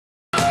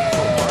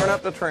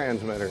up the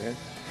transmitter. Yeah?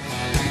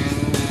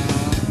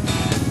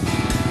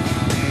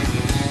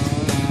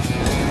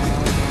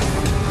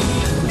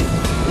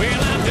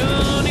 Well, I've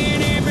done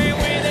it every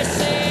way they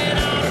said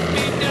ought to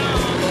be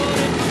done, but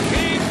if I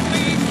can't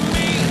beat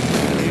me,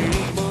 it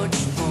ain't much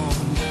fun.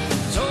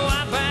 So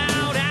I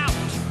bowed out,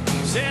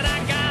 said I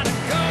gotta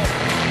go,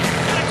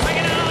 gotta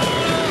crank it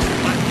all up.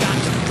 I got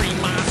to free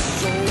my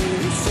soul,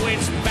 so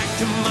it's back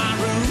to my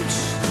roots.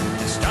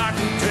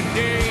 Starting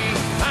today,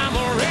 I'm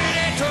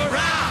ready to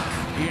rock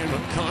in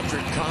a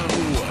country kind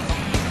of way.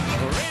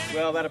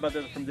 Well, that about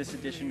does it from this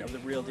edition of The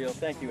Real Deal.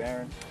 Thank you,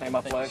 Aaron. Hey,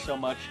 my Thank pleasure. you so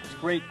much. It's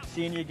great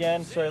seeing you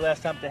again. Sorry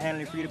last time at the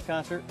Hannity Freedom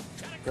concert.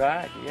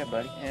 Right, yeah,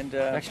 buddy. And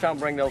Next time,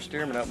 bring those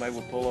steermen up. Maybe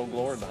we'll pull Old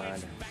Glory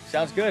behind her.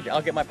 sounds good.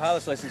 I'll get my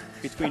pilot's license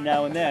between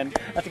now and then.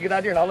 That's a good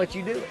idea, and I'll let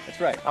you do it.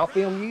 That's right. I'll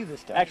film you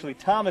this time. Actually,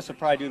 Thomas will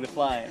probably do the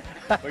flying,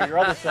 or your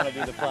other son will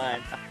do the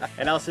flying,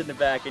 and I'll sit in the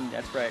back. And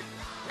that's right.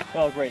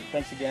 Well, great.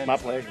 Thanks again. My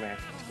pleasure, man.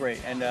 It's great.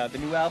 And the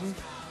new album?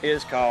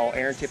 It's called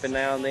Aaron Tippin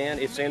Now and Then.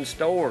 It's in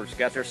stores.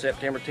 Got there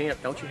September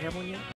 10th. Don't you have one yet?